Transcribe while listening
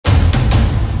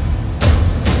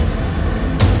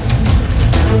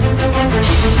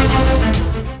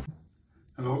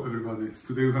Hello everybody,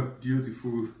 today we have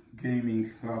beautiful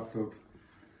gaming laptop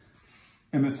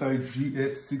MSI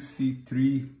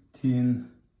GF63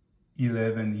 Thin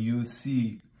 11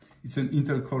 UC. It's an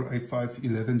Intel Core i5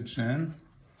 11th gen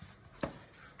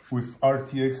with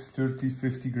RTX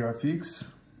 3050 graphics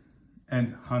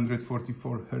and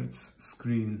 144 Hz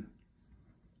screen.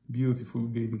 Beautiful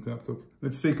gaming laptop.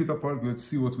 Let's take it apart, let's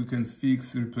see what we can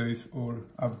fix, replace or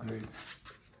upgrade.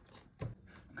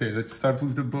 Okay, let's start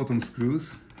with the bottom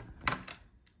screws.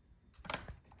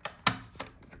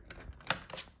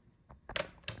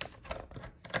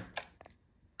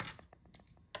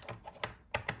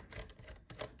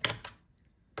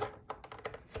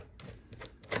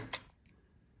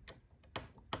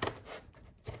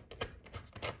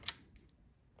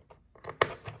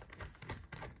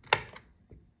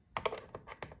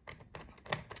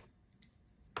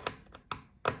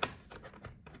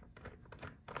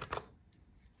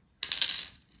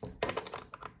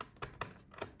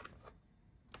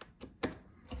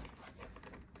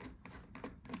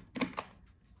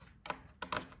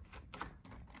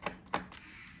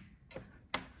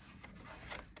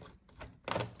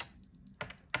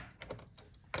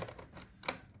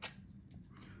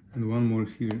 And one more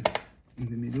here in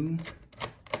the middle.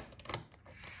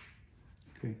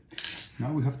 Okay,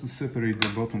 now we have to separate the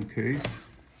bottom case.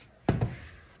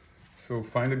 So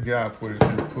find a gap where you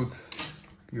can put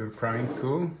your prying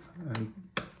tool and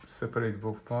separate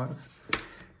both parts.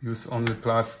 Use only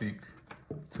plastic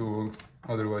tool,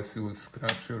 otherwise you will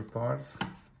scratch your parts.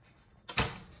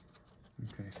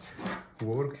 Okay,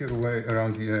 work your way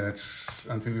around the edge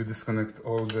until you disconnect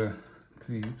all the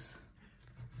clips.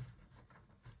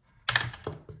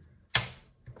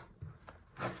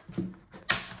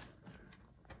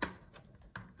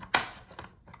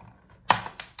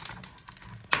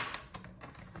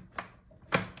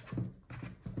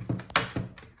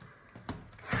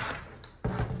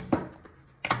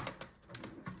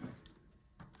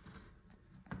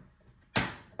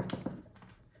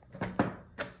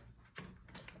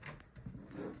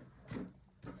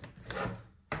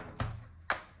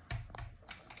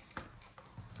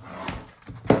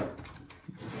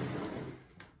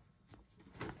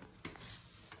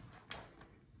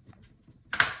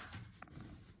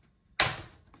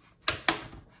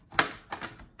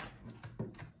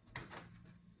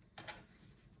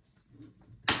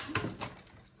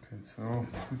 So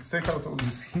let's take out all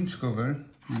this hinge cover.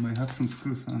 We may have some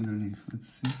screws underneath. Let's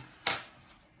see.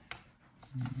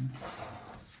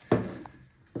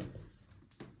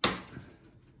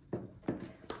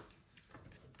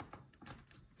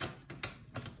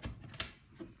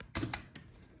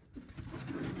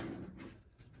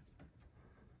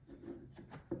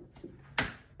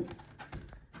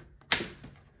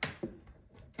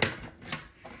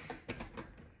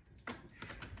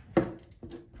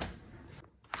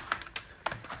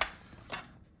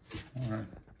 Alright,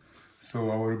 so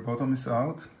our bottom is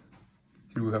out.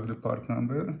 Here we have the part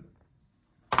number.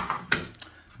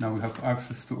 Now we have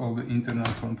access to all the internal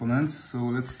components. So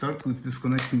let's start with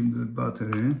disconnecting the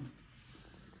battery.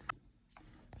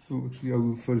 So actually I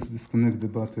will first disconnect the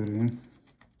battery.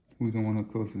 We don't want to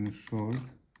cause any short.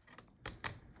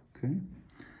 Okay,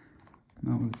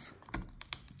 now let's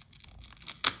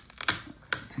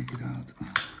take it out.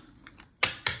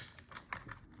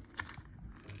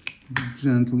 Be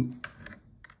gentle.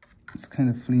 It's kind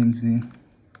of flimsy.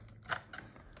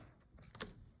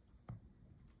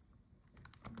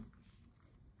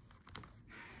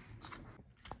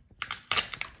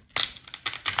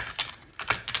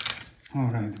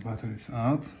 Alright, the battery is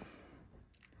out.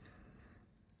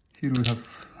 Here we have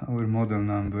our model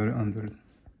number under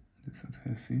this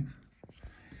adhesive.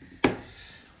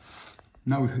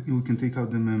 Now we can take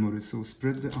out the memory. So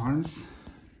spread the arms.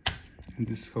 And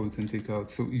this is how we can take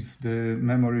out. So if the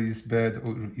memory is bad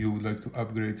or you would like to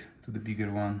upgrade to the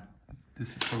bigger one,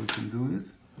 this is how we can do it.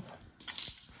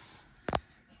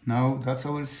 Now that's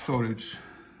our storage.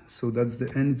 So that's the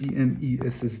NVMe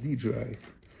SSD drive.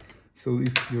 So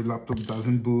if your laptop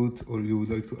doesn't boot or you would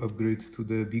like to upgrade to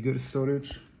the bigger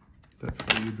storage, that's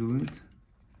how you do it.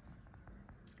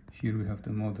 Here we have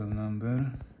the model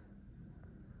number.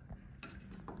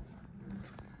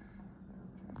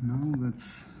 Now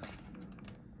let's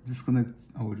disconnect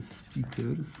our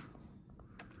speakers.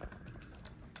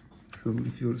 So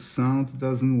if your sound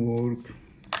doesn't work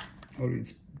or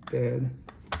it's bad,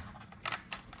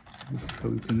 this is how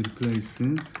you can replace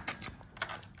it.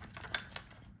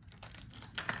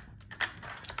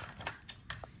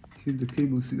 Here the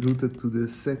cable is routed to the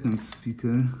second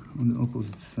speaker on the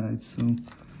opposite side, so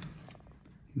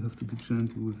you have to be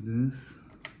gentle with this.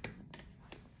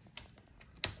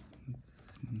 Let's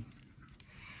see.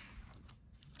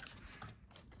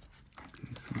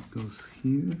 goes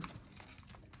here.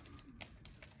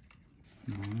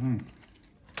 Alright.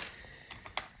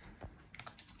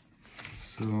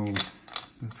 So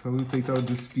that's how we take out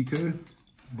the speaker,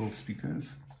 both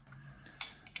speakers.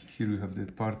 Here we have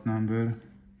the part number.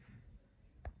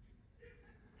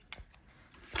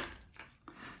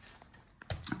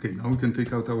 Okay, now we can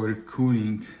take out our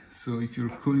cooling. So if your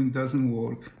cooling doesn't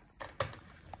work,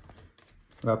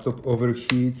 laptop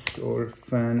overheats or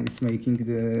fan is making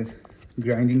the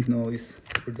grinding noise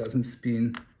or doesn't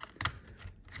spin,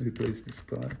 replace this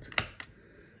part.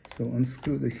 So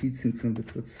unscrew the heatsink from the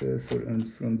processor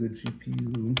and from the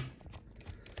GPU.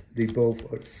 They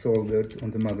both are soldered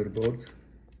on the motherboard.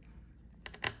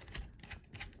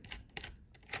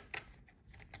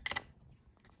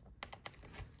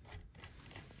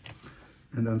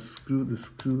 And unscrew the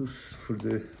screws for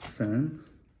the fan.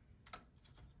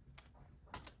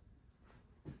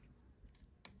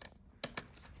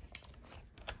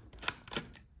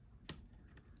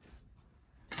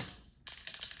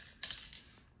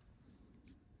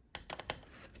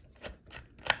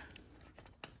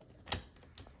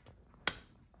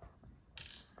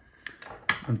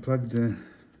 Unplug the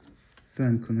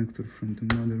fan connector from the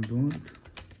motherboard.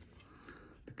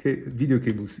 Video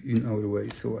cable is in our way,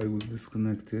 so I will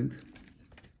disconnect it.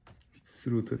 It's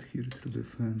routed here through the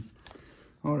fan.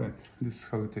 Alright, this is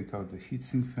how we take out the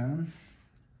heatsink fan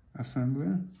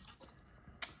assembly.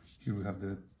 Here we have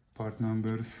the part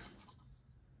numbers.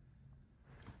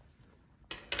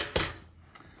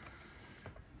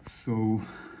 So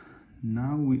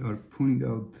now we are pulling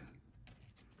out.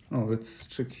 Oh, let's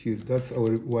check here. That's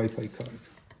our Wi-Fi card.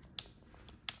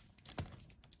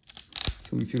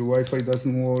 So if your Wi-Fi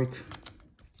doesn't work,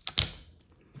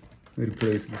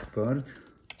 replace this part.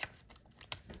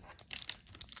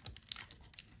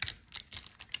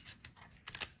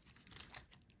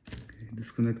 Okay,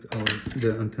 disconnect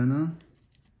the antenna.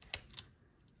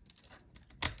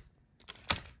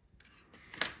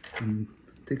 And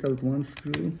take out one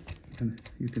screw and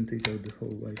you can take out the whole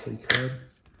Wi-Fi card.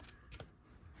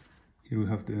 Here we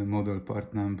have the model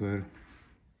part number.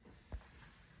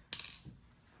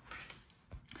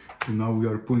 So now we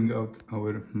are pulling out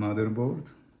our motherboard.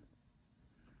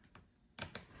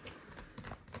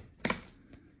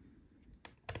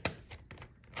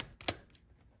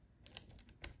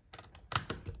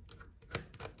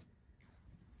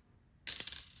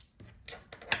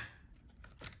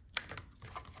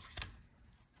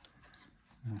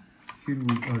 Here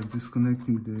we are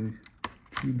disconnecting the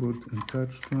keyboard and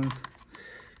touchpad.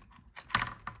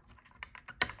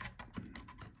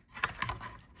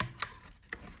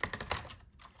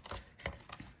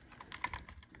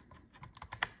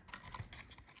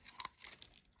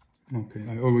 Okay,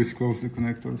 I always close the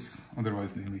connectors,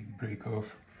 otherwise they may break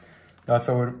off. That's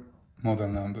our model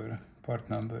number, part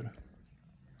number.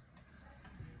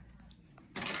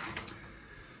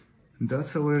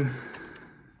 That's our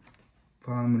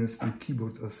Palmrest and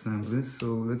keyboard assembly. So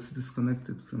let's disconnect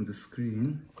it from the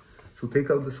screen. So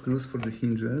take out the screws for the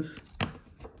hinges.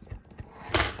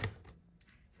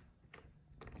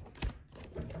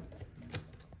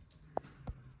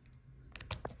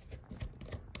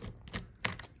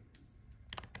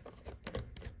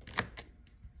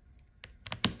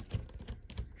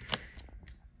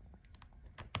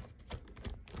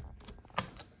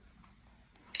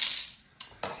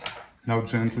 Now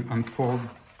gently unfold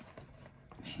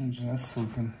hinges so we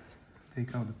can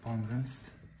take out the palmrest.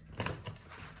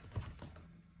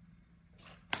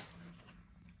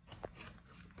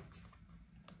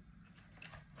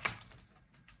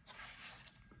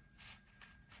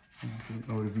 Okay,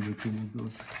 our video cable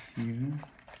goes here.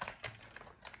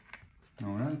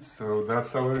 Alright, so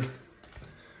that's our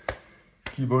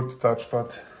keyboard,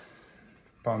 touchpad,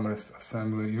 Palmrest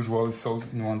assembly, usually sold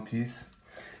in one piece.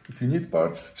 If you need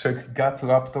parts, check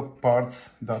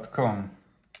gotlaptopparts.com.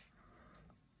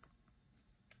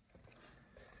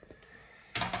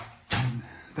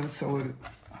 That's our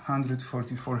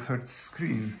 144 Hz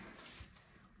screen.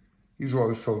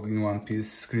 Usually sold in one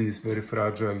piece. Screen is very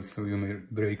fragile, so you may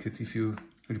break it if you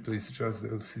replace just the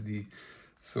LCD.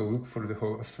 So look for the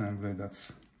whole assembly,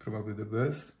 that's probably the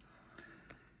best.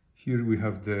 Here we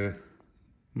have the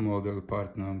model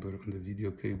part number on the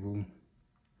video cable.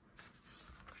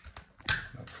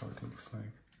 That's how it looks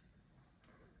like.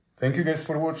 Thank you guys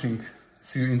for watching.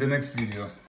 See you in the next video.